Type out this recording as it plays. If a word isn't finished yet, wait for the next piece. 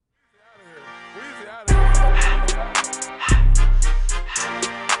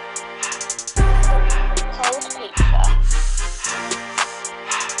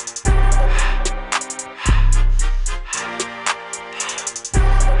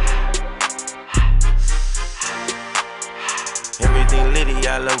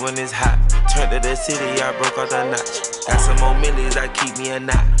love when it's hot. Turned to the city, I broke out the notch. Got some more millies, I keep me a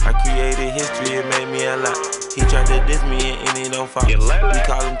knot. I created history, it made me a lot. He tried to diss me and it don't fall. We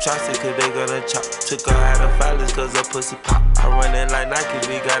call him Chaucer cause they gonna chop. Took her out of filers cause her pussy pop. I run it like Nike,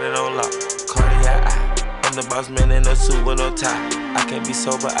 we got it on lock. Cardiac eye. I'm the boss man in a suit with no tie. I can't be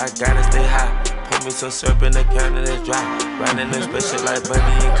sober, I gotta stay high. Pour me some syrup in the counter that's dry. Riding this special like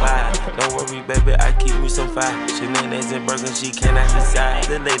Bunny and Clyde. Don't worry, baby, I keep me some fire. Shenanigans and burgers, she cannot decide.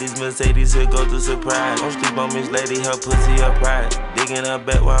 The ladies Mercedes will go to surprise. Don't sleep on Miss Lady, her pussy her pride. Digging her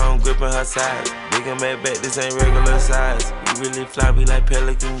back while I'm gripping her sides. Digging back, this ain't regular size. You really fly, be like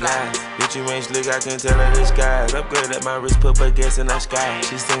Pelican guys. Bitch, you ain't slick, I can tell her the skies. Upgrade at my wrist, put her gas in the sky.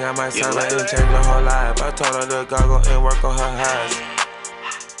 She sing I might sound like it change her whole life. I told her to goggle and work on her eyes.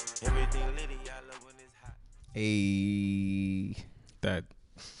 Everything litty, I love when it's hot. A That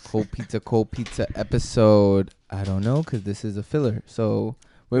cold pizza episode. I don't know because this is a filler. So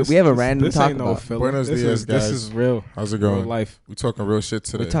we have a random this talk ain't no about. filler. Buenos This dias, is, this guys. is real. How's it Real going? life. We talking real shit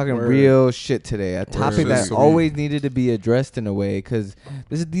today. We're talking Word. real shit today. A topic that So always needed to be addressed in a way because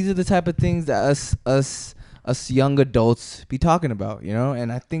these are the type of things that us young adults be talking about, you know.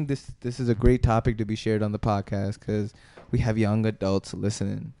 And I think this is a great topic to be shared on the podcast because we have young adults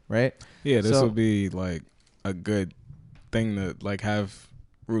listening, right? Yeah, this So- would be like a good thing to like have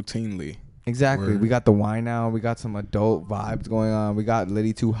routinely. Exactly. Word. We got the wine now. We got some adult vibes going on. We got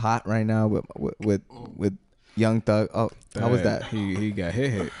Liddy Too Hot right now with Young Thug. Oh, how was that? He got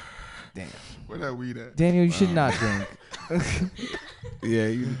hit. Damn. Where that weed at? Daniel, you should not drink. Yeah,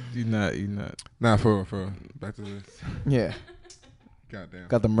 you not. Nah, for real. Back to this. Yeah. Goddamn.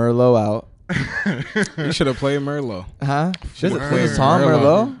 Got the Merlot out. You should have played Merlot. Huh? There's Word. a song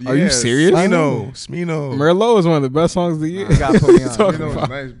Merlot. Are you serious? Smino. Merlot is one of the best songs of the year. You gotta put me on. Talking Smino about- is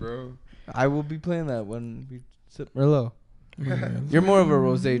nice, bro. I will be playing that when we sip Merlot. You're more of a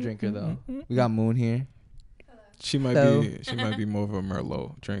rosé drinker though. We got Moon here. She might So- be more of a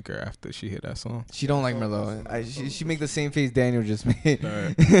Merlot drinker after she hit that song. She don't like Merlot. She make the same face Daniel just made.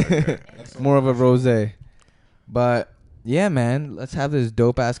 Okay. More of a rosé. But yeah, man, let's have this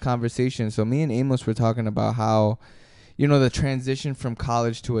dope ass conversation. So me and Amos were talking about how, you know, the transition from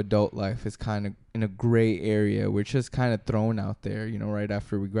college to adult life is kind of in a gray area. We're just kind of thrown out there, you know, right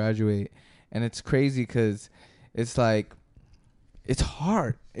after we graduate. And it's crazy because it's like, it's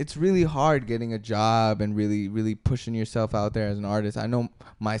hard. It's really hard getting a job and really, really pushing yourself out there as an artist. I know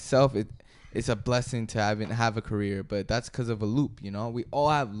myself, it's a blessing to have a career, but that's because of a loop, you know? We all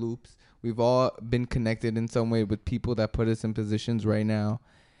have loops. We've all been connected in some way with people that put us in positions right now.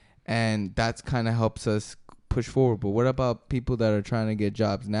 And that's kind of helps us push forward. But what about people that are trying to get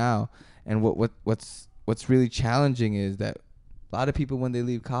jobs now? And what's really challenging is that a lot of people, when they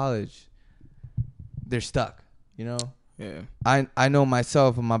leave college, they're stuck, you know? Yeah. I know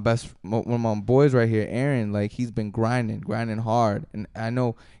myself and one of my boys right here, Aaron, like he's been grinding hard. And I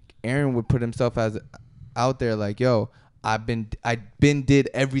know Aaron would put himself out there like, yo, I did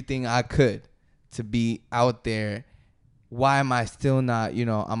everything I could to be out there. Why am I still not, you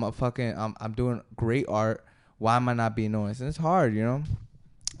know, I'm doing great art. Why am I not being noticed? And it's hard, you know?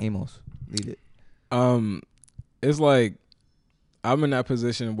 Amos, lead it. It's like I'm in that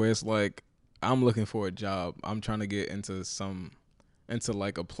position where it's like I'm looking for a job. I'm trying to get into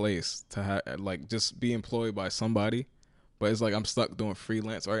like a place to have like just be employed by somebody. But it's like I'm stuck doing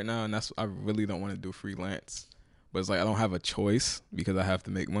freelance right now, and I really don't want to do freelance. But it's like I don't have a choice because I have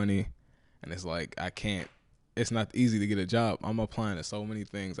to make money, and it's like I can't. It's not easy to get a job. I'm applying to so many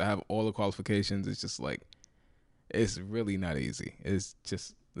things. I have all the qualifications. It's just like it's really not easy. It's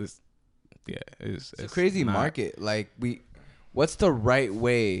a crazy market. Like what's the right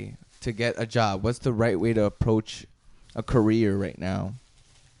way to get a job? What's the right way to approach a career right now?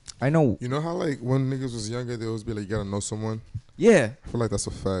 I know. You know how like when niggas was younger, they always be like, you gotta know someone. Yeah. I feel like that's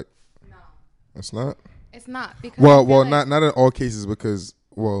a fact. No, It's not. it's not because Well, I feel like not in all cases because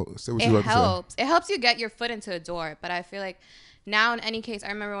say what you it have to say. helps. It helps you get your foot into the door. But I feel like now in any case, I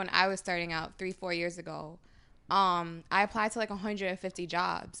remember when I was starting out 3-4 years ago. I applied to like 150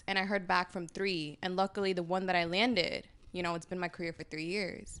 jobs and I heard back from 3. And luckily the one that I landed, you know, it's been my career for 3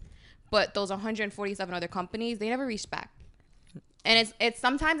 years. But those 147 other companies, they never reached back. And it's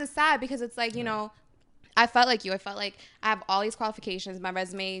sometimes it's sad because it's like, you know, I felt like you. I felt like I have all these qualifications. My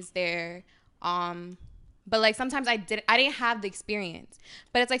resume's there. But like sometimes I didn't have the experience.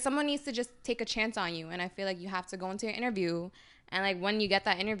 But it's like someone needs to just take a chance on you. And I feel like you have to go into an interview. And like when you get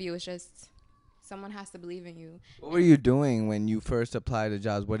that interview, it's just someone has to believe in you. What were you doing when you first applied to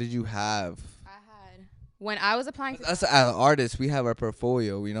jobs? What did you have? When I was applying to Us as artists, we have our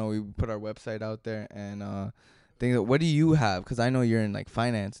portfolio. You know, we put our website out there, and What do you have? Because I know you're in like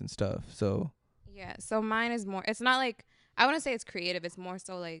finance and stuff. So Yeah, so mine is more, it's not like, I wouldn't say it's creative. It's more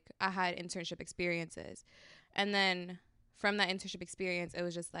so like I had internship experiences. And then from that internship experience, it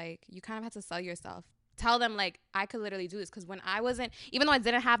was just like, you kind of had to sell yourself. Tell them like, I could literally do this. Because when I wasn't, even though I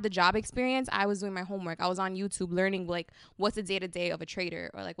didn't have the job experience, I was doing my homework. I was on YouTube learning like, what's the day-to-day of a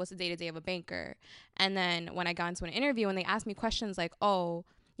trader, or like, what's the day-to-day of a banker. And then when I got into an interview and they asked me questions like, oh,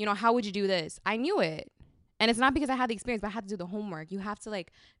 you know, how would you do this? I knew it. And it's not because I had the experience, but I had to do the homework. You have to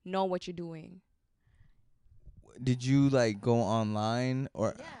like know what you're doing. did you like go online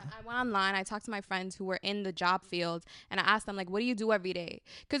or? Yeah, I went online. I talked to my friends who were in the job field, and I asked them like, "What do you do every day?"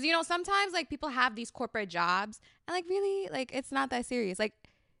 Because you know sometimes like people have these corporate jobs, and like really like it's not that serious. Like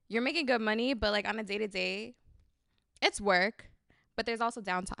you're making good money, but like on a day to day, it's work, but there's also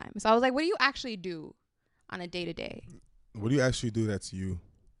downtime. So I was like, "What do you actually do on a day to day?" What do you actually do that's you?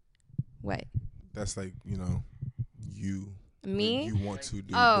 What? That's like, you know, you. Me? Like you want to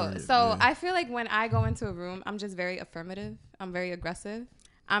do. Oh, during it, so yeah. I feel like when I go into a room, I'm just very affirmative. I'm very aggressive.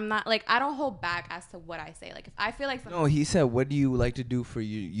 I'm not like, I don't hold back as to what I say. Like if I feel like No, he said, "What do you like to do for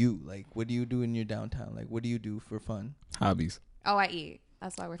you? Like, what do you do in your downtime? Like, what do you do for fun?" Hobbies. oh, I eat.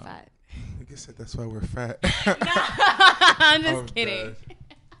 That's why we're fat. Nigga said that's why we're fat. I'm just I'm kidding.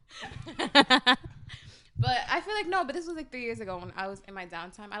 But I feel like no, but this was like 3 years ago when I was in my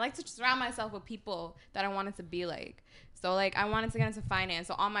downtime. I like to surround myself with people that I wanted to be like. So like I wanted to get into finance.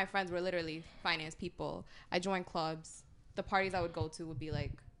 So all my friends were literally finance people. I joined clubs. The parties I would go to would be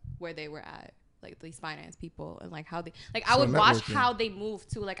like where they were at, like these finance people, and like how they like I So would watch networking. how they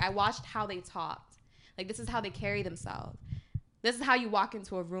moved too. Like I watched how they talked. Like this is how they carry themselves. This is how you walk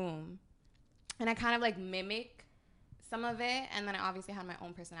into a room. And I kind of like mimic some of it, and then I obviously had my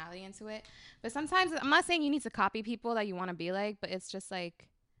own personality into it. But sometimes I'm not saying you need to copy people that you want to be like, but it's just like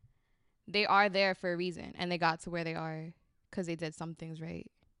they are there for a reason, and they got to where they are because they did some things right.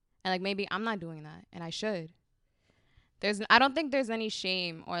 And like maybe I'm not doing that, and I should. I don't think there's any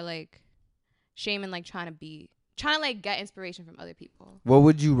shame or like shame in like trying to like get inspiration from other people. What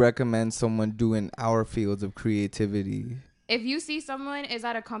would you recommend someone do in our fields of creativity? If you see someone is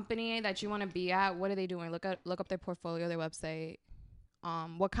at a company that you want to be at, what are they doing? Look up their portfolio, their website.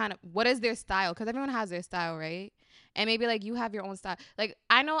 What is their style? Because everyone has their style, right? And maybe like you have your own style. Like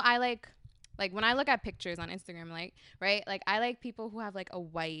I know I like when I look at pictures on Instagram, like right, like I like people who have like a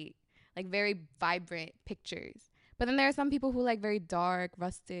white, like very vibrant pictures. But then there are some people who like very dark,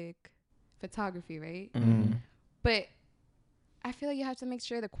 rustic photography, right? Mm-hmm. But I feel like you have to make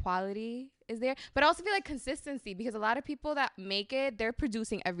sure the quality is there. But I also feel like consistency, because a lot of people that make it, they're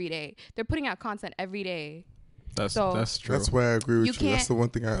producing every day. They're putting out content every day. That's true. That's why I agree with You you. That's can't- the one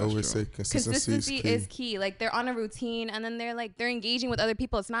thing I That's always true. say. Consistency is key. Like they're on a routine, and then they're engaging with other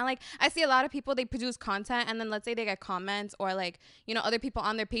people. It's not like I see a lot of people, they produce content, and then let's say they get comments or like, you know, other people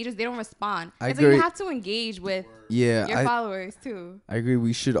on their pages, they don't respond. I It's like agree. you have to engage with Yeah, your followers too. I agree.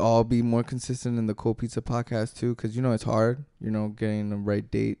 We should all be more consistent in the Cold Pizza podcast too, because you know it's hard. You know, getting the right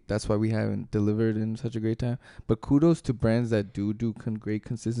date. That's why we haven't delivered in such a great time. But kudos to brands that do great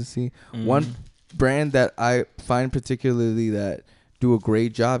consistency. Mm-hmm. One brand that I find particularly that do a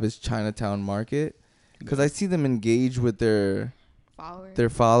great job is Chinatown Market, because I see them engage with their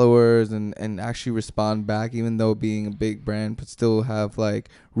followers and actually respond back, even though being a big brand, but still have like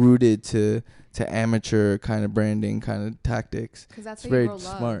rooted to amateur kind of branding kind of tactics. Because that's It's how you very grow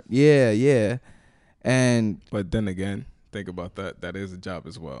love. smart. Yeah. And But then again, think about that. That is a job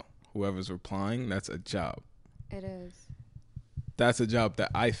as well. Whoever's replying, that's a job. It is. That's a job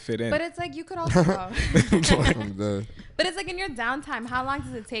that I fit in. But it's like you could also I'm dead. But it's like in your downtime, how long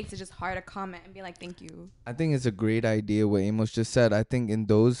does it take to just heart a comment and be like, thank you? I think it's a great idea what Amos just said. I think in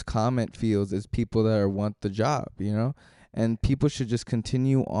those comment fields is people that want the job, you know? And people should just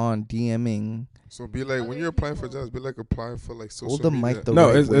continue on DMing. So be like, when you're applying for jobs, be like applying for like social Hold the media. mic the no,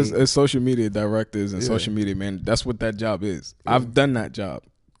 right it's way. it's social media directors and Yeah. social media man. That's what that job is. Yeah. I've done that job,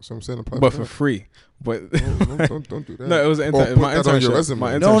 So I'm saying apply but for for that. free. But Don't do that. no, it was an Or put my that on your internship. resume.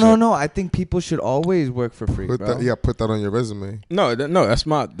 My No, internship. no. I think people should always work for free, Put bro. put that on your resume. No, that's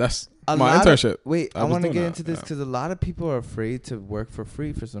my A my lot of- internship. Wait, I was want to doing get that, into this yeah. because a lot of people are afraid to work for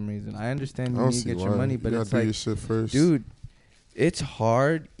free for some reason. I understand I you don't need to see get why. your money, You but gotta it's do like, your shit first. dude, it's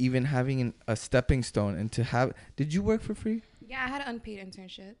hard even having a stepping stone and to have. Did you work for free? Yeah, I had unpaid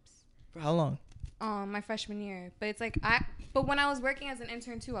internships. For how long? My freshman year. But it's like but when I was working as an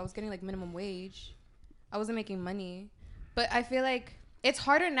intern too, I was getting like minimum wage. I wasn't making money. But I feel like it's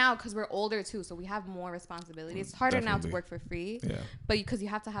harder now because we're older too, so we have more responsibility. It's harder now to Definitely. work for free. Yeah. But because you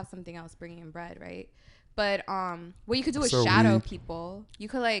have to have something else bringing in bread, right? But what you could do is So shadow weed. people. You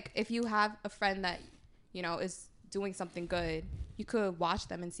could like, if you have a friend that, you know, is doing something good, you could watch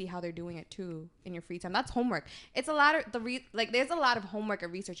them and see how they're doing it too in your free time. That's homework. It's a lot of there's a lot of homework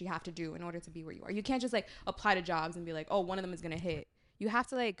and research you have to do in order to be where you are. You can't just like apply to jobs and be like, oh, one of them is gonna hit. You have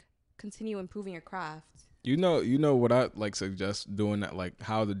to like continue improving your craft. You know what I like suggest doing that, like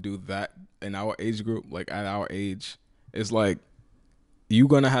how to do that in our age group, like at our age, is like you're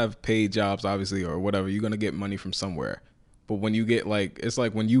gonna have paid jobs obviously or whatever. You're gonna get money from somewhere, but when you get like, it's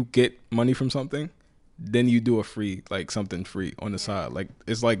like when you get money from something, then you do a free, like something free on the side. Like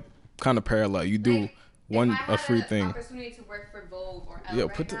it's like kind of parallel. You do like, a free thing. Opportunity to work for Vogue or Elle Yo,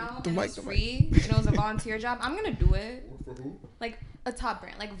 right put the now, mic- and it's free, and it was a volunteer job. I'm gonna do it. For who? Like a top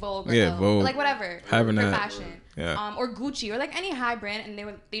brand, like Vogue or Yeah, Elle, Vogue. like whatever, Having for that. fashion, Yeah. or Gucci or like any high brand,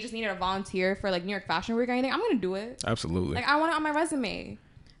 and they just needed a volunteer for like New York Fashion Week or anything. I'm gonna do it. Absolutely. Like I want it on my resume.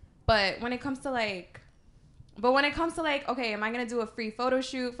 But when it comes to like, okay, am I gonna do a free photo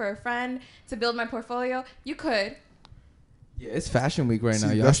shoot for a friend to build my portfolio? You could. Yeah, it's Fashion Week right now.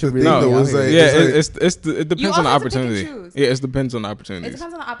 See, Y'all that's should the really thing, be though, out is here. like- Yeah, it's it depends also on the have to pick and opportunity. choose. Yeah, it depends on the It opportunities.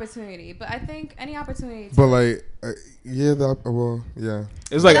 depends on the opportunity, but I think any opportunity. But like, yeah, yeah,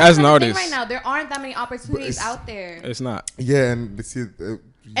 It's like That's as an another thing artist, right now, there aren't that many opportunities it's- out there. it's not. yeah, and see, And you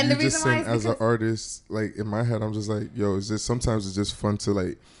the just reason why saying is as an because- artist, like in my head, I'm just like, yo, it's just sometimes it's just fun to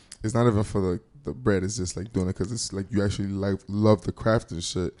like. It's not even for the bread. It's just like doing it because it's like you actually like love the craft and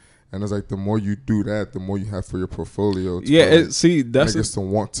shit. And it's like the more you do that, the more you have for your portfolio. To Yeah, like, see, that's I guess to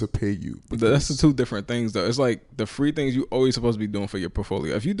want to pay you. that's the two different things though. It's like the free things you always supposed to be doing for your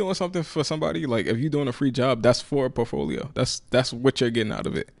portfolio. If you're doing something for somebody, like if you're doing a free job, that's for a portfolio. That's what you're getting out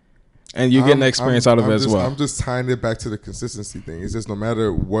of it, and you're getting the experience out of it as well. I'm just tying it back to the consistency thing. It's just no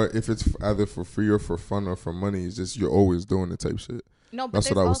matter what, if it's either for free or for fun or for money, it's just you're always doing the type shit. No, but That's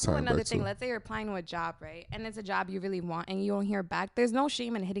there's what I was also tying another back thing. to. Let's say you're applying to a job, right? And it's a job you really want and you don't hear back. There's no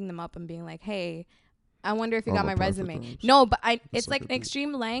shame in hitting them up and being like, hey, I wonder if you got I'm my applying for resume. jobs. No, but it's like like a an big-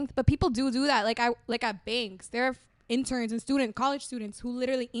 extreme length, but people do that. Like at banks, there are interns and college students who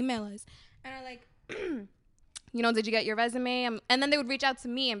literally email us and are like, did you get your resume? And then they would reach out to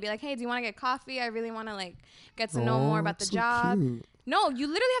me and be like, hey, do you want to get coffee? I really want to like get to know more about the so job. cute. No, you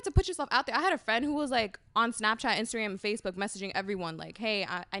literally have to put yourself out there. I had a friend who was like on Snapchat, Instagram, and Facebook messaging everyone like, hey,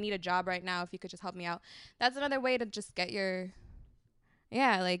 I need a job right now. If you could just help me out. That's another way to just get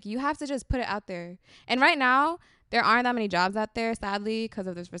like you have to just put it out there. And right now, there aren't that many jobs out there, sadly, because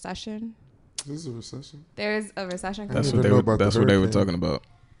of this recession. This is a recession. There's a recession. I That's didn't what even know about the That's what they were hurricane. talking about.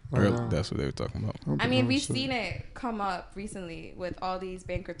 Oh, wow. That's what they were talking about. I mean, we've shit. seen it come up recently with all these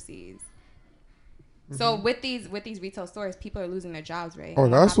bankruptcies. Mm-hmm. So with these retail stores, people are losing their jobs, right? Oh,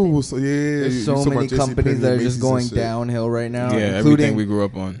 And that's what happened? was. Yeah, There's you so talking many about JCPenney, companies that are Macy's just and going shit. downhill right now, Yeah, everything including we grew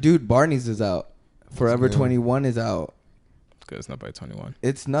up on. dude, Barney's is out. Forever Yeah. 21 is out. Because it's not by 21.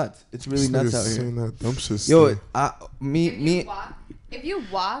 It's nuts. It's really This nuts nigga's out here. saying that dumb shit Yo, still. If you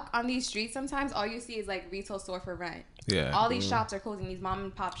walk on these streets, sometimes all you see is like retail store for rent. Yeah. All these shops are closing. These mom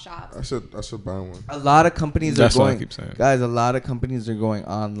and pop shops. I should buy one. a lot of companies That's are what I going, keep saying. guys. A lot of companies are going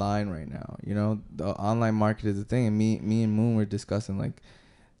online right now. You know, the online market is a thing. And me and Moon were discussing like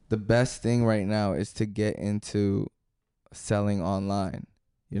the best thing right now is to get into selling online.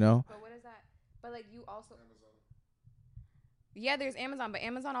 You know, But what is that? But like you also. Yeah, there's Amazon, but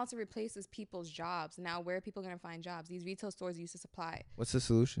Amazon also replaces people's jobs. Now, where are people going to find jobs? These retail stores used to supply what's the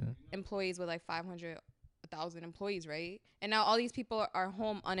solution? employees with like 500,000 employees, right? And now all these people are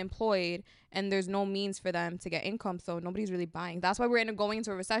home unemployed and there's no means for them to get income. So nobody's really buying. That's why we're going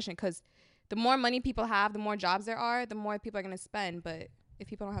into a recession, because the more money people have, the more jobs there are, the more people are going to spend. But if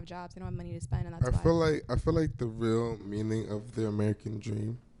people don't have jobs, they don't have money to spend. And that's why. I feel like the real meaning of the American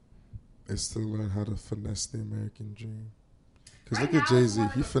dream is to learn how to finesse the American dream. Because Right look at now, it's Jay-Z. more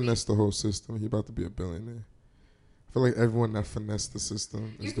of He a finessed the whole system. He about to be a billionaire. I feel like everyone that finessed the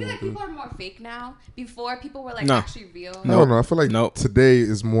system You is feel doing like good. people are more fake now? Before, people were like No. actually real. I don't know. I feel like Nope. today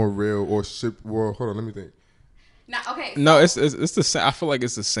is more real or ship. Well, hold on. Let me think. Now, okay. No, so- it's the same. I feel like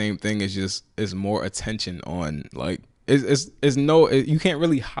it's the same thing. It's just it's more attention on like it's no. You can't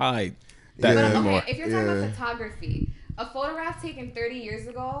really hide that Yeah. But anymore. okay, if you're talking Yeah. about photography, a photograph taken 30 years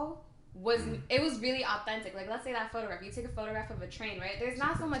ago was really authentic. Like, let's say that photograph, you take a photograph of a train, right? There's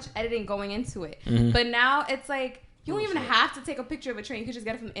not so much editing going into it. Mm-hmm. But now it's like you don't even have to take a picture of a train. You could just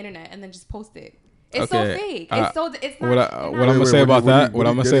get it from the internet and then just post it. It's so Okay, fake. it's It's not. What I'm Wait, gonna wait, say what about you- what that? you- What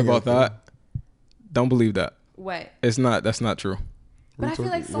I'm what gonna you say getting about at, that? Don't believe that. What? It's not. That's not true. But I What feel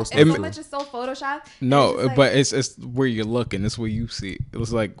you like talking- so, what's so the- much is so photoshopped. No, It's just but it's where you're looking. It's where you see. It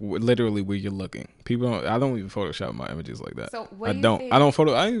was like literally where you're looking. People don't. I don't even Photoshop my images like that. So what I do you don't. think- I don't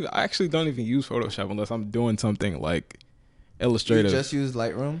photo. I actually don't even use Photoshop unless I'm doing something like Illustrator. You just use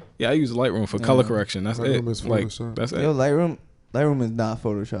Lightroom? Yeah, I use Lightroom for Yeah. color correction. That's Lightroom it. is Like Photoshop. that's it. Yo, Lightroom is not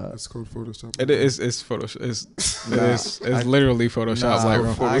Photoshop. It's called Photoshop. It is. It's Photoshop. It's I- literally Photoshop. Nah,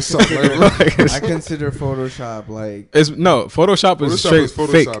 Lightroom. Photoshop. I consider Photoshop like It's no Photoshop is Photoshop straight is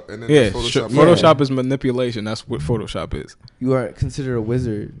Photoshop, fake. and then Yeah, Photoshop- Photoshop is manipulation. That's what Photoshop is. you are considered a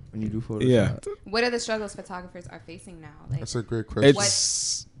wizard when you do Photoshop. Yeah. What are the struggles photographers are facing now? Like, That's a great question.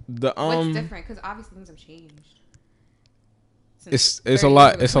 It's the what's different? Because obviously things have changed. since It's a 30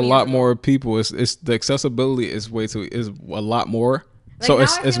 lot. years It's a ago, 20 lot years ago. more people. It's the accessibility is a lot more. Like, So now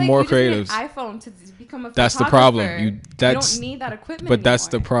it's I feel it's like more you just need an creatives. iPhone to become a That's the problem. photographer. You don't need that equipment. But that's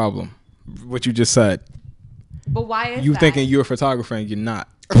the anymore. problem. What you just said. But why is You that? thinking you're a photographer and you're not.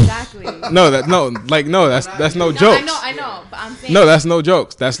 Exactly. That's no No, jokes. I know, but I'm saying No, that's no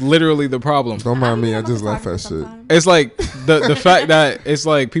jokes. That's literally the problem. Don't mind me. I I'm a just laugh at photographer shit. sometimes. It's like the fact that it's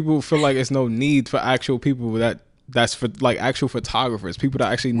like people feel like it's no need for actual people that's for like actual photographers, people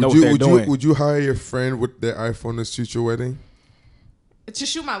that actually know what they're doing. Would you hire your friend with their iPhone to shoot your wedding? To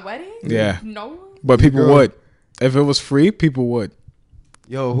shoot my wedding? Yeah. No. But people go. would. If it was free, people would.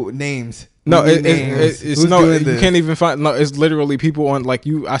 Yo, names. No, Who need names? it's Who's no. doing You this? can't even find. No, it's literally people on like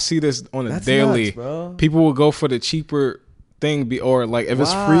you. I see this on a That's daily. nuts, bro. People will go for the cheaper thing, or like if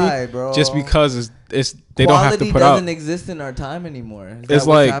it's Why, free, bro? just because it's they don't have to Quality put doesn't out. exist in our time anymore. Is It's that what's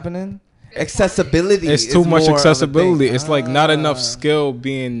like- happening? Accessibility. It's is too much more of a accessibility. thing. It's like not enough Ah.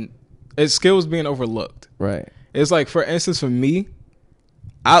 skills being overlooked. Right. It's like, for instance, for me,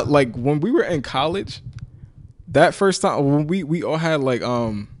 I like when we were in college, that first time when we all had like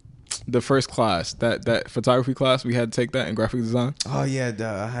the first class, that photography class, we had to take that in graphic design. Oh yeah,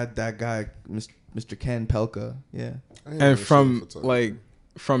 I had that guy, Mr. Ken Pelka. Yeah. I ain't never And seen from photography. like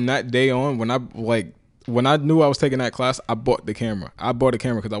from that day on, when I knew I was taking that class, I bought the camera. I bought a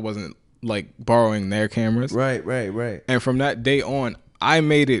camera because I wasn't like borrowing their cameras. Right. And from that day on, I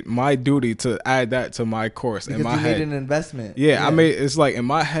made it my duty to add that to my course Because in my you head. made an investment. Yeah, I made it's like in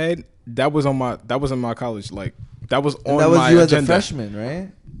my head that was in my college, like that was And on that was my you agenda. as a freshman,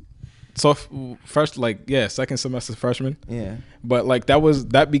 right? So first, like second semester freshman, Yeah. but like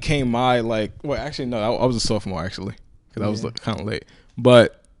that became my like. Well, actually no, I was a sophomore actually because I was kind of late,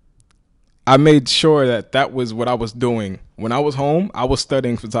 but I made sure that was what I was doing when I was home. I was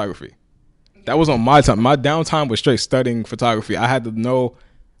studying photography. That was on my time. My downtime was straight studying photography. I had to know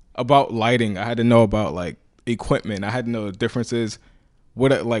about lighting. I had to know about like equipment. I had to know the differences.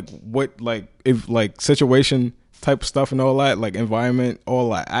 What if situation type of stuff and all that, like environment, all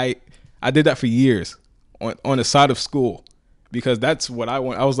that. I did that for years on the side of school because that's what I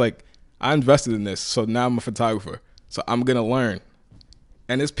want. I was like, I invested in this, so now I'm a photographer. So I'm gonna learn.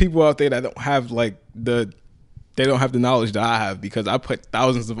 And there's people out there that don't have they don't have the knowledge that I have because I put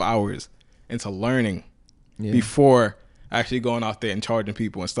thousands of hours into learning before actually going out there and charging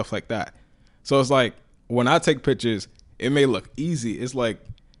people and stuff like that. So it's like when I take pictures, it may look easy. It's like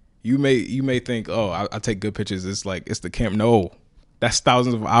you may think, oh, I take good pictures. It's like it's the camera. No, that's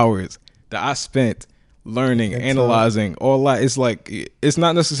thousands of hours that I spent learning, analyzing, all that. It's like it's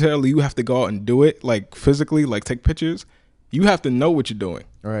not necessarily you have to go out and do it like physically, like take pictures. You have to know what you're doing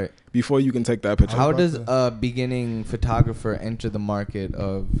Right. before you can take that picture. How does a beginning photographer enter the market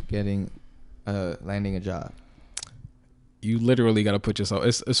of getting landing a job? You literally got to put yourself.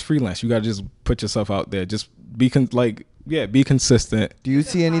 It's freelance. You got to just put yourself out there. Just be be consistent. Do you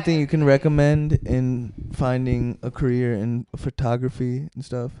see anything you can recommend in finding a career in photography and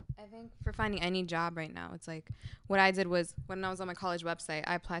stuff? I think for finding any job right now, it's like what I did was when I was on my college website,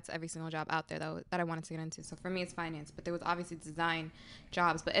 I applied to every single job out there that I wanted to get into. So for me, it's finance, but there was obviously design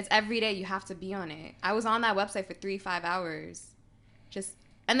jobs, but it's every day you have to be on it. I was on that website for 3-5 hours,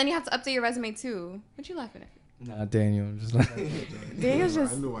 and then you have to update your resume too. What you laughing at? Nah, Daniel. I'm just like Daniel's I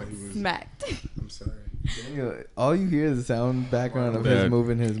just knew why he was. smacked. I'm sorry. Daniel. All you hear is the sound background of Yeah. his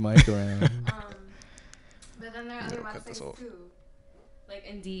moving his mic around. But then there are other cut this websites off. too, like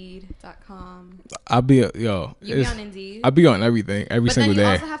Indeed.com. I'll be You be on Indeed. I'll be on everything every but then single you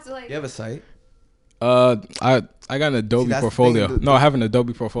day. also have to like. You have a site? I got an Adobe that's the portfolio. thing, No, I have an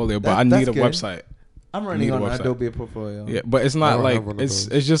Adobe portfolio, but I need that's a good. website. I'm need running a on website. Adobe portfolio. Yeah, but it's I not don't like have one of it's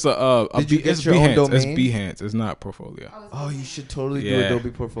those. just Did you get it's your own Behance. It's domain? Behance. It's not portfolio. Oh, you should totally do Yeah. Adobe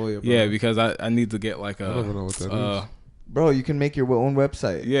portfolio, bro. Yeah, because I need to get like I don't even know what that is. Bro, you can make your own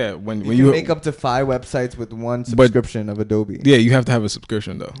website. Yeah, when You can make up to 5 websites with one subscription of Adobe. Yeah, you have to have a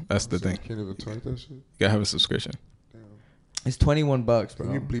subscription though. That's the So thing. You can't even type that shit. You gotta have a subscription. It's $21,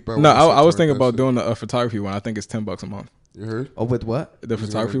 Can you bro. bleep out? No, when you say I was type thinking that about shit? doing a photography one. I think it's $10 a month. You heard? Oh, with what? The You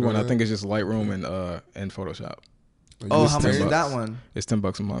photography wanna one, go I think ahead? it's just Lightroom and Photoshop. Oh, It's how much is $10. that one? It's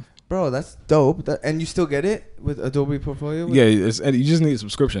 $10 a month. Bro, that's dope. And you still get it with Adobe Portfolio? Yeah, you just need a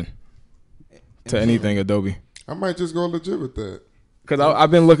subscription to anything Adobe. I might just go legit with that. Cause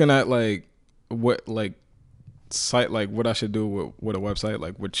I've been looking at like what like site like what I should do with a website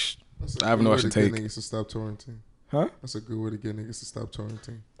like which avenue I should take. Niggas to stop torrenting. Huh? That's a good way to get niggas to stop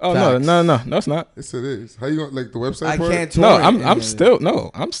torrenting. Oh Facts. no, it's not. Yes, it is. How you gonna like the website? I part? can't No, torrent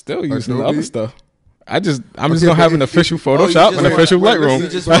I'm still using the Adobe? other stuff. I'm just Okay, gonna have but an if- official Oh, you Photoshop just and want- official wait, Lightroom. You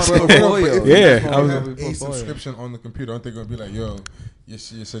just That's want it. portfolio. Yeah, You I just was- want a Adobe Portfolio. subscription on the computer. Aren't they gonna be like, yo, your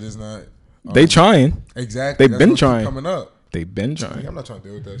shit is not? They trying. Exactly. They've been That's what's trying. coming up. They've been Like, trying. I'm not trying to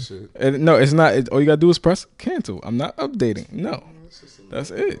deal with that shit. No, it's not. All you gotta do is press cancel. I'm not updating. No, that's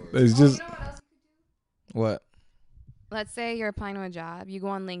it. It's just You know what else? What? Let's say you're applying to a job. You go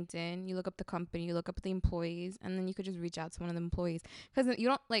on LinkedIn. You look up the company. You look up the employees, and then you could just reach out to one of the employees. Because you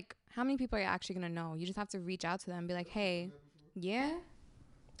don't like how many people are you actually gonna know? You just have to reach out to them and be like, hey, yeah.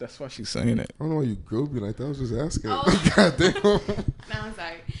 that's why she's saying it. I don't know why you grilled me like that. I was just asking. Oh. God damn. No, I'm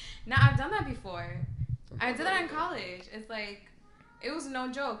sorry. No, I've done that before. I did that in college. It's like, it was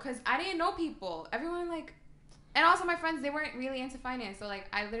no joke because I didn't know people. Everyone like, and also my friends, they weren't really into finance. So like,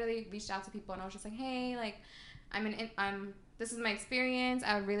 I literally reached out to people and I was just like, hey, like, this is my experience.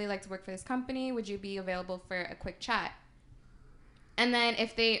 I would really like to work for this company. Would you be available for a quick chat? And then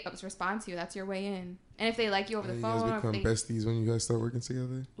if they respond to you, that's your way in. And if they like you over the You phone, guys or become if they, besties when you guys start working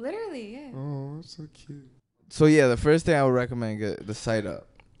together. literally, yeah. Oh, that's so cute. So yeah, the first thing I would recommend, get the site up.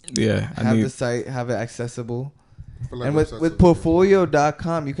 Yeah, Have the site, have it accessible. I feel like And websites with are-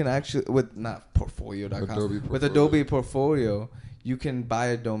 portfolio.com, you can actually, with not portfolio.com, Adobe with Portfolio. Adobe Portfolio, you can buy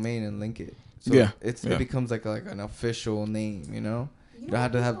a domain and link it. So Yeah, it yeah. becomes like an official name, you know? You know don't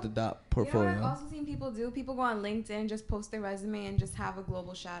have what to have people- the dot You know what I've portfolio. also seen people do? People go on LinkedIn, just post their resume and just have a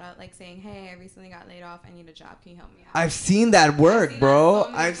global shout out, like saying, hey, I recently got laid off. I need a job. Can you help me out? I've seen that work, seen that bro.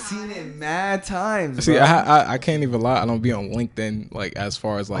 so many I've seen it times. mad times. See, bro. I can't even lie. I don't be on LinkedIn like as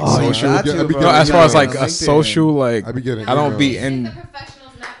far as like Oh, you social. got to, I be bro. No, as You far as gotta like be on a LinkedIn. social like I be getting. I don't be emails. This is in. the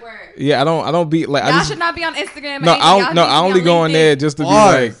Professionals Network. Yeah, I don't be like. I Y'all just, should not be on Instagram. no, or anything. I Y'all don't. No, need to I be only on go on LinkedIn. there just to be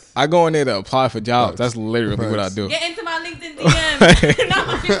Bars. like. I go on there to apply for jobs. Facts. That's literally what I Facts. do. Get into my LinkedIn DM. No.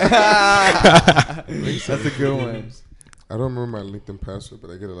 That's a good one. I don't remember my LinkedIn password,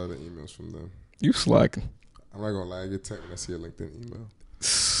 but I get a lot of emails from them. You slacking. I'm not gonna lie, I get tight when I see a LinkedIn email.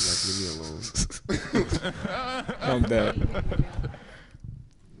 Like, leave me alone. I'm dead.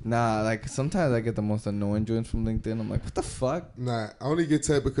 Nah, like sometimes I get the most annoying joints from LinkedIn. I'm like, what the fuck? Nah, I only get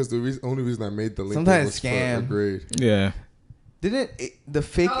tight because the only reason I made the LinkedIn Sometimes was scam. for a grade. Yeah. Didn't the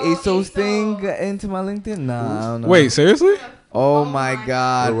fake Oh, ASOS thing ASOS. get into my LinkedIn? Nah, I don't know. Wait, seriously? Oh my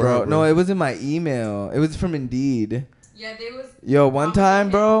god, Wait, what bro. happened? No, it was in my email. It was from Indeed. Yeah, they was. Yo, one time,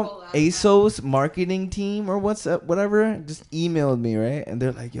 bro, Collab. ASOS marketing team or whatever just emailed me, right? And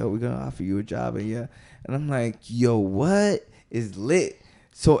they're like, yo, we're going to offer you a job. And yeah. And I'm like, yo, what is lit?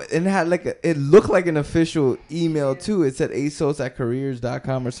 So it had it looked like an official email too. It said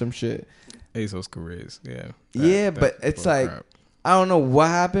ASOS@careers.com or some shit. ASOS careers. Yeah. Yeah, but that's it's bull like, crap. I don't know what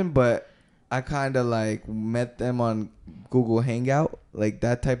happened, but I kind of like met them on Google Hangout, like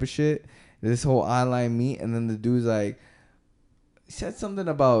that type of shit. This whole online meet. And then the dude's like, he said something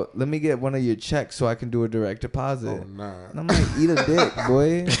about, let me get one of your checks so I can do a direct deposit. Oh, nah. And I'm like, eat a dick,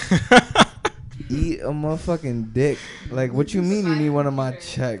 boy. Eat a motherfucking dick. Like, what you mean you need one of my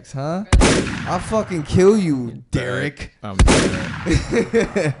checks, huh? I'll fucking kill you, Derek. I'm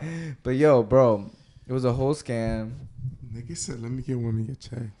dead. But yo, bro, it was a whole scam. Nigga said, let me get one of your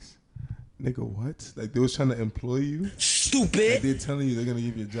checks. Nigga, what? Like, they was trying to employ you? Stupid. Like, they're telling you they're going to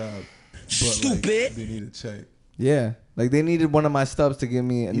give you a job. But, Stupid. like, they need a check. Yeah, like they needed one of my stubs to give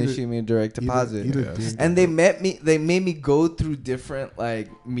me initiate me a direct deposit. Eat a Yes. dick, And bro. they made me go through different like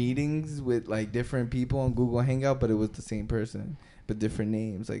meetings with like different people on Google Hangout, but it was the same person, but different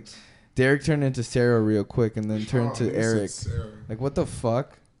names. Like Derek turned into Sarah real quick, and then turned Oh, to nigga said Eric. Sarah. Like, what the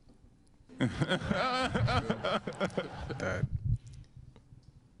fuck? Dead.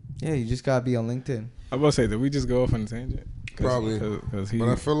 Yeah, you just gotta be on LinkedIn. I was about to say, did we just go off on a tangent? Probably. Because he. But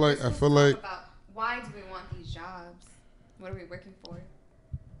I feel like About why do we want these jobs? What are we working for?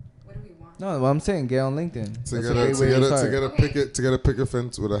 What do we want? No, what I'm saying, get on LinkedIn. That's to a get great way to start. a picket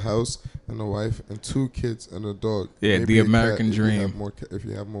fence with a house and a wife and 2 kids and a dog. Yeah, Maybe the a cat American if you dream. have more if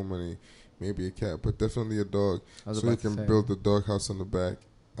you have more money, maybe a cat, but definitely a dog. I was So you about to can say. build the dog house on the back.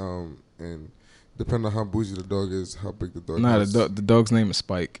 And depending on how bougie the dog is, how big the dog Nah, is. the dog's name is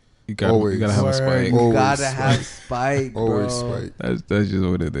Spike. You gotta have a Word, Spike. You Always gotta Spike. have Spike, bro. Always Spike. That's just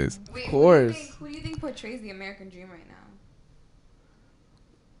what it is. Wait, course. Who do you think portrays the American dream right now?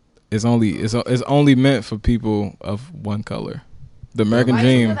 It's only meant for people of one color. The American Why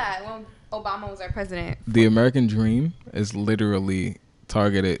didn't you dream. know that when Obama was our president? The American dream is literally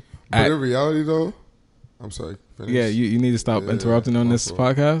targeted But at. in reality, though, I'm sorry. Finish. Yeah, you need to stop Yeah, interrupting on my this fault.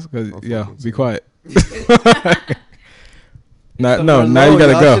 podcast My because fault, I'm be sorry. quiet. Now, So no, for now you low,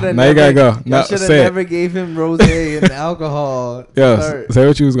 gotta y'all go. shoulda Now you gotta never- go. Now Y'all should have say it. never gave him rosé and alcohol. to Yeah, start. say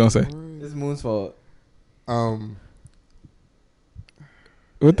what you was gonna say. It's Moon's fault.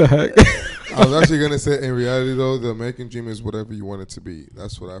 What the heck? I was actually gonna say, in reality, though, the American dream is whatever you want it to be.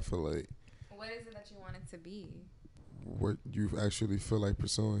 That's what I feel like. What is it that you want it to be? What you actually feel like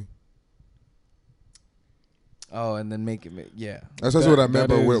pursuing. Oh, and then make it. Yeah. That's just That- what I meant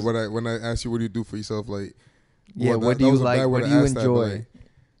that by is- when I asked you what do you do for yourself, like. Yeah. well, What that do you was a bad like? way What to do you ask that, but, enjoy? like,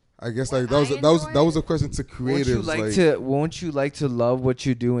 I guess What like that was I that was enjoy? a question to Won't you creatives. like, won't you like to love what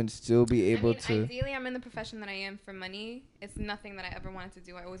you do and still be able to? Ideally, I'm in the profession that I am for money. It's nothing that I ever wanted to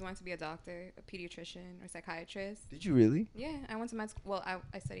do. I always wanted to be a doctor, a pediatrician, or psychiatrist. Did you really? Yeah, I went to med school. Well,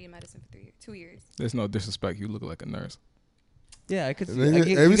 I studied medicine for 2 years. There's no disrespect. You look like a nurse. Yeah, I could see. And then I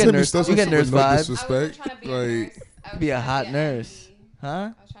get, every you get time you nurse, start you get something nurse with no vibes. disrespect, I wasn't trying to be a like- nurse. I was Be a trying to hot get nurse. MD. Huh?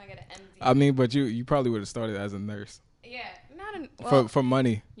 I was trying to get an MD. I mean, but you probably would have started as a nurse yeah, not an. Well, for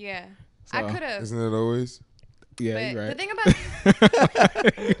money. yeah, So, I could have. Isn't it always? Yeah, But you're right. the thing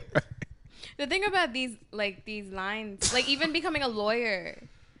about the thing about these lines, like even becoming a lawyer,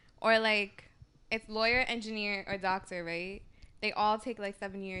 or like it's lawyer, engineer, or doctor, right? They all take like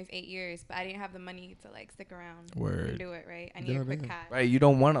 7 years, 8 years, but I didn't have the money to like stick around Word. and do it, right? I need a quick Goddamn. cash. Right, you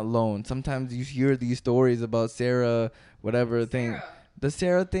don't want a loan. Sometimes you hear these stories about Sarah, whatever thing. Sarah. The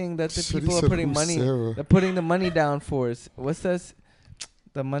Sarah thing that the Shit, he people are said, putting "Who's money. Sarah?" They're putting the money down for us. What's this?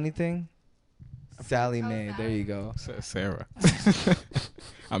 The money thing? Sally Oh, Mae. There you go. Sarah.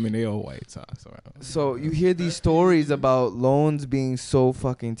 I mean, they all white, so. So you hear these stories about loans being so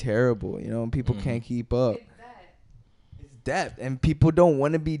fucking terrible, you know, and people can't keep up. It's that. It's debt, and people don't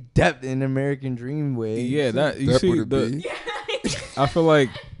want to be debt in American Dream way. Yeah, that you That see would it the. be? I feel like.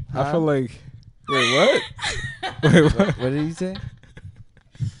 I Huh? feel like. Wait, what? Wait, what? What did he say?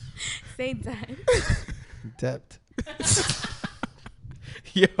 Say that. Debt.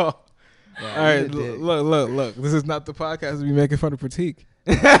 Yo. All right, he's a dick. look. This is not the podcast to be making fun of Pratik.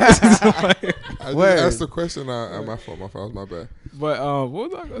 I just Word. asked the question. My fault. My fault. My bad. But what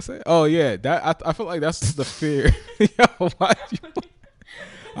was I gonna say? Oh yeah, that I feel like that's the fear. Yo, why you?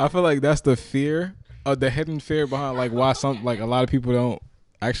 I feel like that's the fear, the hidden fear behind like why a lot of people don't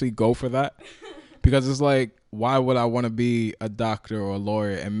actually go for that, because it's like, why would I want to be a doctor or a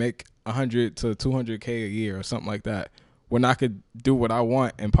lawyer and make 100 to 200K a year or something like that when I could do what I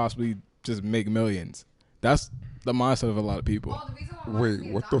want and possibly just make millions? That's the mindset of a lot of people. Oh, the reason why I wanted to Wait, be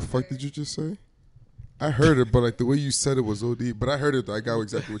a what the fuck doctor- did you just say? I heard it, but like the way you said it was OD. But I heard it though. I got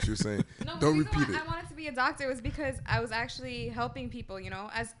exactly what you're saying. No, the Don't reason repeat why it. I wanted to be a doctor was because I was actually helping people. You know,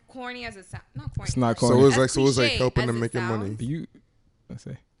 as corny as it sounds, not corny. It's not So corny. it was As like cliche helping as them it making money. sounds. You, let's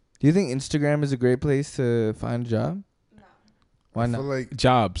say Do you think Instagram is a great place to find a job? No. Why I not? feel like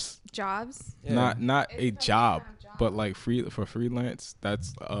Jobs. jobs, Yeah. not It's a the job, kind of job. but like freelance.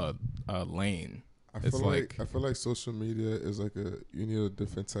 That's a lane. I It's feel like- I feel like social media is like you need a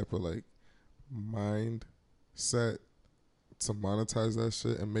different type of like mind set to monetize that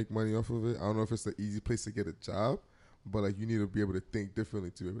shit and make money off of it. I don't know if it's the easy place to get a job, but like you need to be able to think differently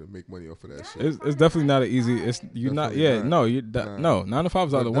to be able to make money off of that shit. It's definitely not an easy. It's you not. Definitely Yeah, not. no, you Nah. no 9 to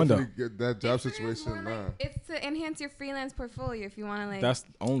 5's out the But window. definitely get that job Instagram is situation, more nah. like- it's to enhance your freelance portfolio if you want to like. That's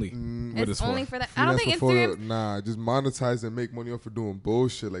only Mm, what it's it's only for. for that. I don't freelance think portfolio, Instagram. nah, just monetize and make money off of doing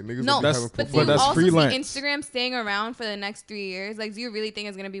bullshit. Like niggas No, don't be having but do you But that's also freelance. see Instagram staying around for the next 3 years? Like, do you really think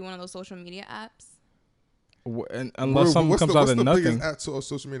it's gonna be one of those social media apps? And unless something comes out of what's nothing, the biggest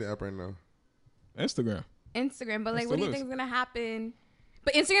social media app right now? Instagram. Instagram, but like, It what do you still think is gonna happen?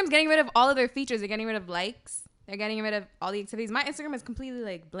 But Instagram's getting rid of all of their features. They're getting rid of likes. They're getting rid of all the activities. My Instagram is completely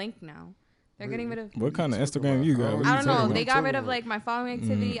like blank now. They're Wait, getting rid of. What kind of talking Instagram about? you got? I What I you don't talking know. about? They got rid of about? like my following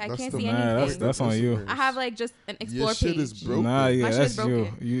activity. I That's can't the see man. anything. That's on you. I have like just an explore Your shit page. is broken. Nah, yeah, My shit is that's you.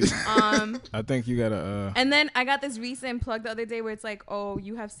 broken. You. I think you gotta. And then I got this recent plug the other day where it's like, oh,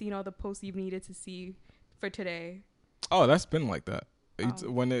 you have seen all the posts you've needed to see for today. Oh, that's been like that.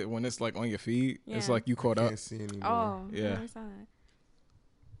 Oh. When it's like on your feed, it's Yeah. like you caught up. Can't see anymore. Oh, Yeah. I never saw that.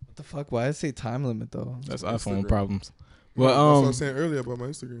 What the fuck? Why does it say time limit though? That's Instagram. iPhone problems. Well, But that's what I was saying earlier about my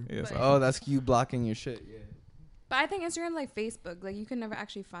Instagram. yes, But- Oh, that's you blocking your shit. Yeah. But I think Instagram like Facebook. Like you can never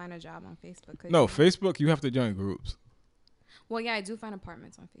actually find a job on Facebook. 'Cause no, you- Facebook. You have to join groups. Well, yeah, I do find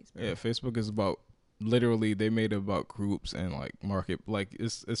apartments on Facebook. Yeah, Facebook is about literally they made it about groups and like market, like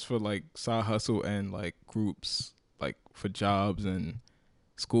it's for like side hustle and like groups, like for jobs and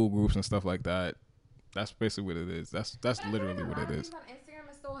school groups and stuff like that. That's basically what it is. That's literally what it is. On Instagram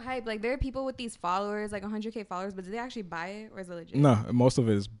is so hype. Like there are people with these followers, like 100K followers, but do they actually buy it or is it legit? No, a lot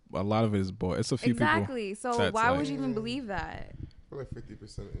of it is bought. It's a few people. Exactly. So that's why like- would you even believe that? I feel like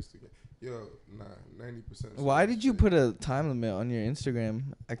 50% of Instagram. Yo, nah, 90%. Why did you put a time limit on your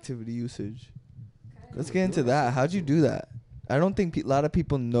Instagram activity usage? Let's get into that. How'd you do that? I don't think a lot of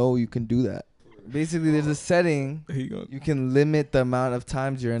people know you can do that. Basically, there's a setting Here you go. you can limit the amount of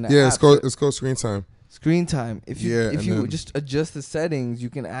times you're in the Yeah, app. it's called screen time. Screen time. If you Yeah, if and you then- just adjust the settings, you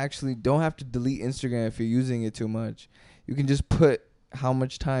can actually don't have to delete Instagram if you're using it too much. You can just put how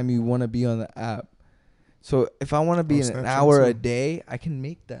much time you want to be on the app. So if I want to be On an Snapchat hour a too. day, I can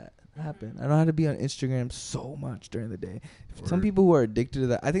make that happen. I know how to be on Instagram so much during the day. Some Word. people who are addicted to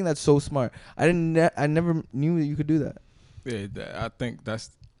that, I think that's so smart. I never knew that you could do that. Yeah, I think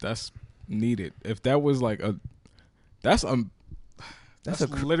that's needed. If that was like that's That's a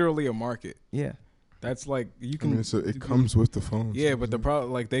literally a market. Yeah. That's like you I can. mean, so you it can- comes with the phone. Yeah, but the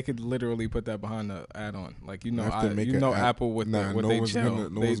problem, like, they could literally put that behind the add-on. Like, you know, Have to make an app. Apple with Nah, what no they one's jail. gonna-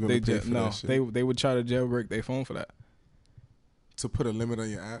 no one's gonna pay for that shit. they would try to jailbreak their phone for that. To put a limit on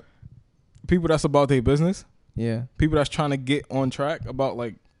your app. People that's about their business. Yeah. People that's trying to get on track about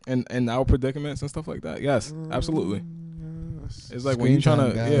like in our predicaments and stuff like that. Yes, absolutely. It's like when Screen you trying time,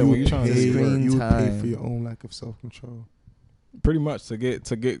 to guys. when you trying to Screen you would pay time. for your own lack of self control. pretty much to get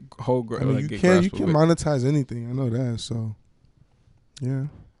whole I mean, like, you get can grasp of it. monetize anything. I know that. So, yeah,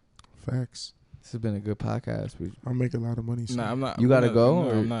 facts. This has been a good podcast. I'll make a lot of money. Soon. Nah, I'm not. You I'm gotta not- go, No,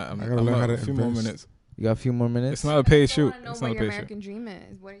 or- I'm not. I gotta learn how to a few more invest. minutes. You got a few more minutes? It's not a paid I shoot. want to know It's what not a your paid shoot. American dream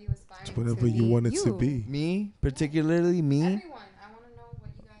is. What are you aspiring It's to whatever you be? want it to be. Me, particularly me. Everyone. I want to know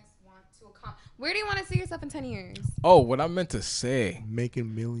what you guys want to accomplish. Where do you want to see yourself in 10 years? Oh, what I meant to say.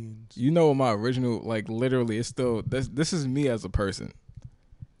 Making millions. You know my original, like, literally, it's still this is me as a person.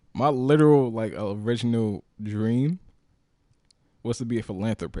 My literal, like, original dream was to be a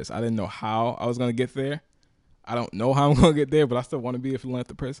philanthropist. I didn't know how I was gonna get there. I don't know how I'm gonna get there, but I still want to be a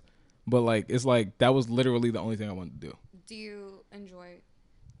philanthropist. But like, it's like that was literally the only thing I wanted to do. Do you enjoy?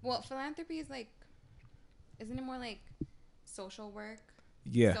 Well, philanthropy is like, isn't it more like social work?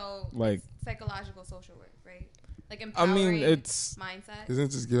 Yeah, So like, it's psychological social work, right? Like I empowering mean, it's mindset. Isn't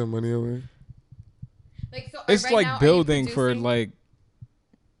it just giving money away? Like so. it's right like now, are you building for producing- like.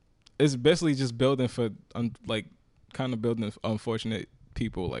 It's basically just building for like kind of building unfortunate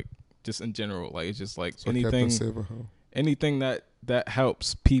people, like just in general. Like it's just like So anything. Captain Save a Hoe. Anything that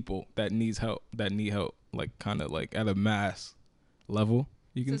helps people that need help, like kind of like at a mass level,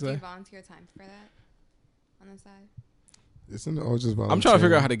 you can So do you say. volunteer time for that on the side? Isn't it all just I'm trying to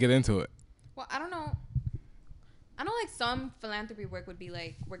figure out how to get into it. Well, I don't know. I know like some philanthropy work would be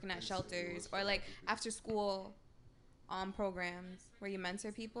like working at shelters or like after school programs where you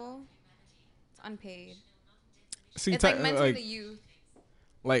mentor people. It's unpaid. See, It's like mentoring the youth.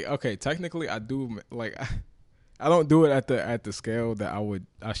 like okay, technically I do like I don't do it at the scale that I would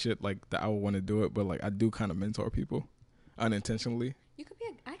want to do it, but like I do kind of mentor people unintentionally. You could be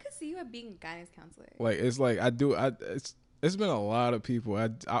I could see you as being a guidance counselor. Like it's like it's been a lot of people. I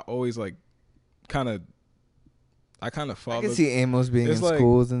always like I kind of follow. I can see Amos being in It's like-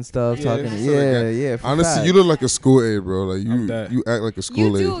 schools and stuff Yeah, talking. it's Yeah. For Honestly, facts. you look like a school aide, bro. Like I'm that. you act like a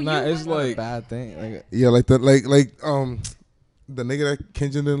school You aide. do. Nah, you it's would- like- bad thing. Like Yeah, like that. Like the nigga that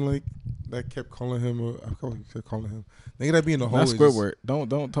Kenji didn't like that kept calling him. Kept calling him. Nigga that be in the hole. not Squidward. Don't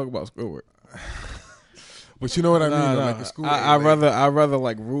talk about Squidward. But you know what I mean? Nah, though, nah. Like a school aide. I like, rather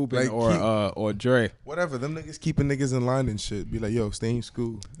like Ruben Like, or Dre. whatever. Them niggas keeping niggas in line and shit. Be like, yo, stay in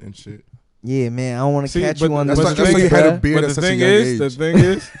school and shit. yeah, man. I don't want to See, catch but you on that's the why- street, that's why you had a bruh. beard But at the such a thing young is,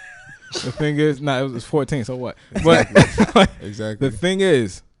 age. the thing is, nah, it was 14. So what? But Exactly. the thing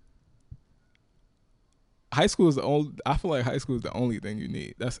is, high school is the only. I feel like high school is the only thing you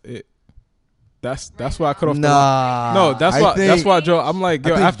need. That's it. That's why I cut off the line. Nah. No, that's I why. think- That's why, Joe. I'm like,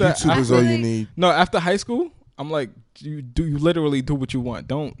 yo, I think after YouTube is all you need. no, after high school, I'm like, you literally do what you want.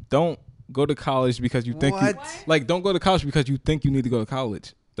 Don't go to college because you think you What? like. Don't go to college because you think you need to go to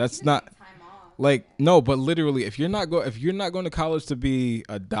college. That's You not can take time off. like no, but literally, if you're not going to college to be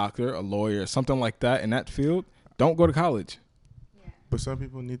a doctor, a lawyer, something like that in that field, don't go to college. Yeah. But some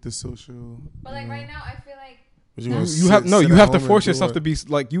people need the social. But like right now, I feel like But No. wanna You have sit no. at You have to home and force do yourself what? to be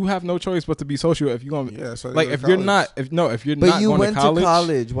like. You have no choice but to be social if you're gonna. Yeah, that's why they Like go to if you're college. not, if you're But not you going went to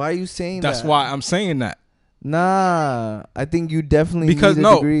college, Why are you saying that's that? why I'm saying that. Nah, I think you definitely Because need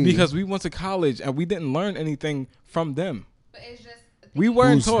a degree. because we went to college and we didn't learn anything from them. but it's just We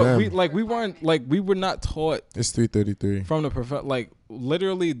weren't Who's taught. them? We were not taught It's 3:33. from the like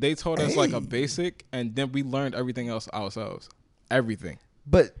literally they taught us like a Hey. basic and then we learned everything else ourselves. Everything.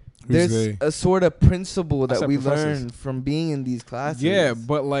 but there's they? a sort of principle I that said we professors. learn from being in these classes. Yeah,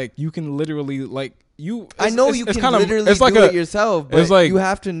 but like you can literally like you. I know you it's can kinda, literally it's like do a, it yourself, but it's like- you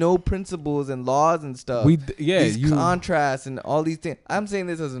have to know principles and laws and stuff. These you. contrasts and all these things. I'm saying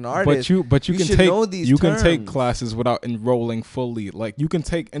this as an artist. But you you can should take know these you can take terms. classes without enrolling fully. Like you can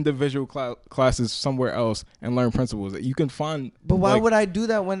take individual classes somewhere else and learn principles. You can find. But why like, would I do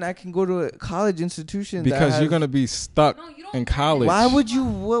that when I can go to a college institution? Because that you're gonna be stuck No, you don't in learn. college. Why would you?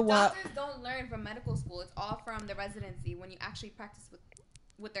 Why? Doctors don't learn from medical school. It's all from the residency when you actually practice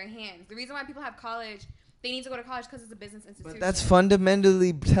with their hands. The reason why people have college, they need to go to college because it's a business institution. But that's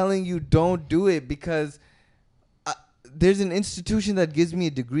fundamentally telling you don't do it because there's an institution that gives me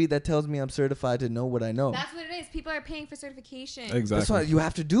a degree that tells me I'm certified to know what I know. That's what it is. People are paying for certification. Exactly. That's why you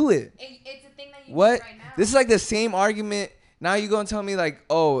have to do it. It's a thing that you What? do right now. This is like the same argument. Now you gonna tell me like,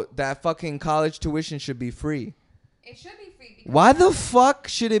 oh, that fucking college tuition should be free. It should be free. Because Why the fuck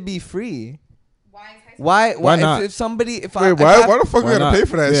should it be free? Why is high school? Why not? If somebody if Wait, I why the fuck we Why gotta not? pay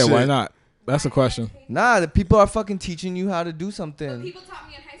for that yeah, shit? why not? That's the question. nah, the people are fucking teaching you how to do But something. people taught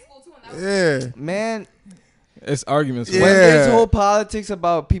me in high school too, and that was Yeah. Man, It's arguments. Yeah. when there's whole politics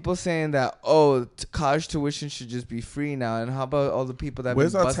about people saying that college tuition should just be free now, and how about all the people that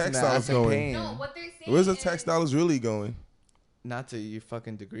Where's been our busting tax their dollars ass and going? paying? no. What they're saying Where's the is, tax dollars really going? Not to your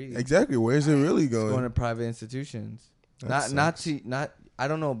fucking degree. Exactly. Where's it really It's going going? to private institutions. That Not sucks. I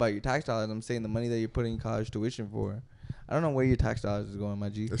don't know about your tax dollars. I'm saying the money that you're putting college tuition for. I don't know where your tax dollars is going, my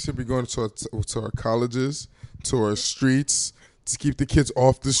G. It should be going to our colleges, to our streets, to keep the kids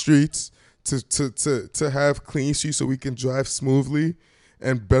off the streets, to have clean streets so we can drive smoothly,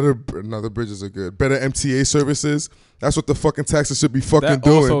 and better. No, the bridges are good. Better MTA services. That's what the fucking taxes should be fucking That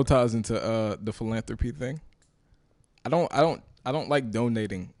doing. also ties into the philanthropy thing. I don't like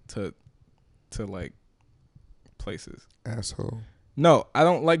donating to like places. Asshole. No, I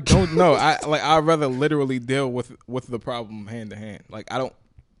don't like don't no. I'd rather literally deal with the problem hand to hand. Like I don't.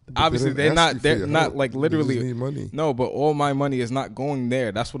 But Obviously, they didn't ask you for they're your not help. like They literally. just need money. No, but all my money is not going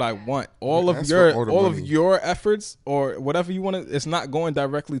there. That's what I want. All You of asked your for all the all of money. your efforts or whatever you want to, it's not going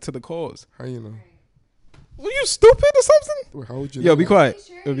directly to the cause. How you know? Were you stupid or something? Well, how would you Yo, know? be quiet.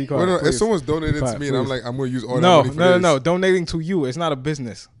 Yo, be quiet. Well, no, if please. someone's donating Quiet, to me and I'm please. like, I'm gonna use all that No, money for no, this. no. Donating to you. It's not a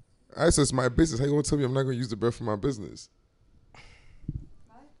business. I said it's my business. How you gonna tell me I'm not gonna use the bread for my business?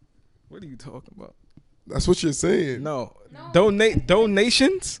 What are you talking about? That's what you're saying. No. No.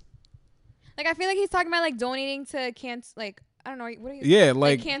 Donations? like I feel like he's talking about like donating to cancer. Like I don't know. What are you? Yeah,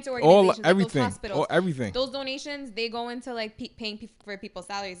 like cancer all organizations, like those everything. hospitals. All everything. Those donations they go into like paying for people's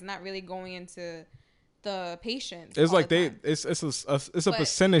salaries, not really going into the patients. It's all like the they time. it's a But-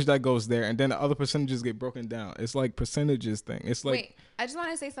 percentage that goes there and then the other percentages get broken down. It's like percentages thing. It's like Wait, I just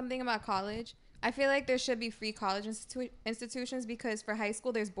want to say something about college. I feel like there should be free college institutions because for high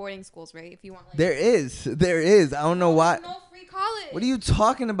school there's boarding schools, right? If you want, like, There is. I don't know why. There's no free college. What are you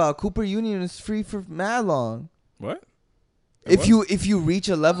talking about? Cooper Union is free for mad long. what? If you reach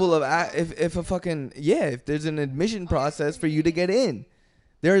a level of if a fucking if there's an admission process for you to get in,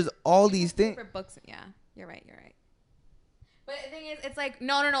 there's all these things. For books, yeah, you're right. But the thing is, it's like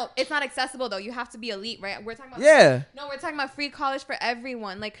no, it's not accessible though. You have to be elite, right? We're talking about Yeah. we're talking about free college for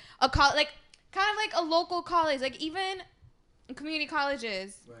everyone, like a like kind of like a local college, like even community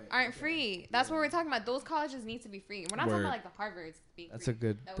colleges aren't free. That's what we're talking about. Those colleges need to be free. We're not talking Word. about like the Harvards being That's free. a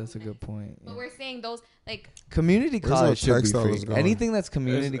good. That would That's a be good nice. point. But yeah. we're saying those like Community Where's college our should be tax free. dollars going? Anything that's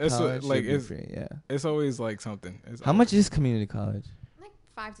community It's college like, should be it's- free. Yeah. It's always like something. It's How much is community college? like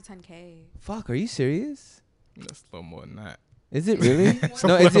 5 to 10K. Fuck, are you serious? That's a little more than that. Is it really?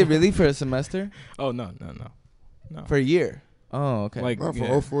 No, is it really for a semester? Oh no. For a year? Oh, okay. Like Not for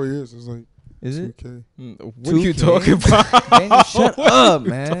yeah. all 4 years. It's like is it? 2K. What are you 2K? talking about? Daniel, shut up,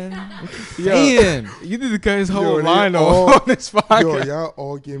 man. What you Yo, saying? You need to cut his whole Yo, line they off all- on this Yo, podcast. y'all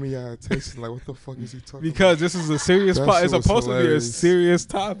all gave me your attention. Like, what the fuck is he talking Because this is a serious That part. It's shit was supposed to be a hilarious. serious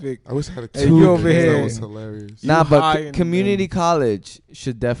topic. about? I wish I had a Hey, two you over kids. here. That was hilarious. You Nah, high but and- community and- college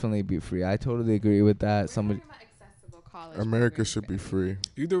should definitely be free. I totally agree with that. Somebody. We're talking about accessible college. America should be free.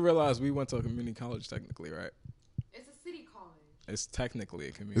 You do realize we went to a community college technically, right? It's a city college. It's technically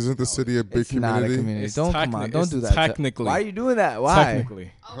a community. Isn't the college. city a big It's not a community? community. It's Don't come on. techni- Don't it's do that. technically. Why are you doing that? Why?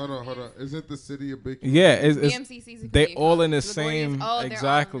 Technically. Hold on. Isn't the city a big Yeah, community? it's BMCC's a they community all in the college. LaGuardia's- same oh, they're all in the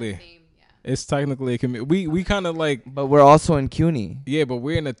exactly. same, yeah. It's technically a community. We kind of like But we're also in CUNY. yeah, but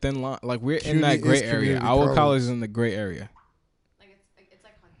we're in a thin line. Like we're in CUNY that is gray area. community Our college. college is in the gray area. Like it's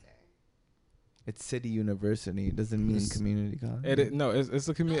like Hunter. It's City University. It doesn't mean It's- community college. It's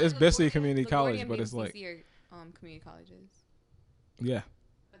a community. It's basically a community college, but it's like are, community colleges, yeah,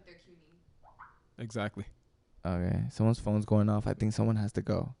 but they're CUNY. exactly. Okay. Someone's phone's going off. I think someone has to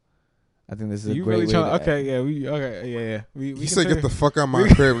go. I think this is a You great really way. trying? To Okay, yeah, yeah. We You can say say- get the fuck out my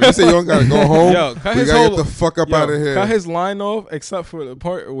crib. You say you don't gotta go home. Yo, cut we his gotta whole- get the fuck up out of here. Cut his line off, except for the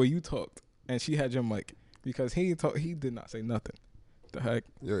part where you talked and she had your mic, because he did not say nothing. The heck?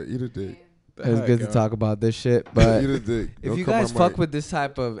 Yeah, eat a dick. The It was heck, good yo. to talk about this shit, but Eat a dick. if Don't you cut my guys fuck mic. with this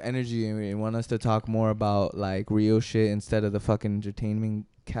type of energy and want us to talk more about like real shit instead of the fucking entertainment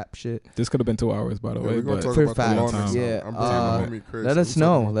cap shit, This could have been 2 hours, by the Yeah, way. we're gonna but talk For about the facts, law next time. yeah, I'm bringing my homie Chris. let We're us talking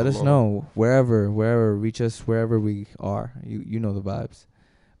know. about Let the us law. know wherever reach us wherever we are. You know the vibes.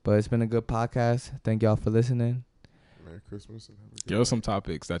 But it's been a good podcast. Thank y'all for listening. Merry Christmas and have a good give us some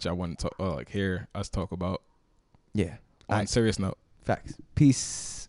topics that y'all want to hear us talk about. Yeah. On Alright. serious note. Facts. Peace.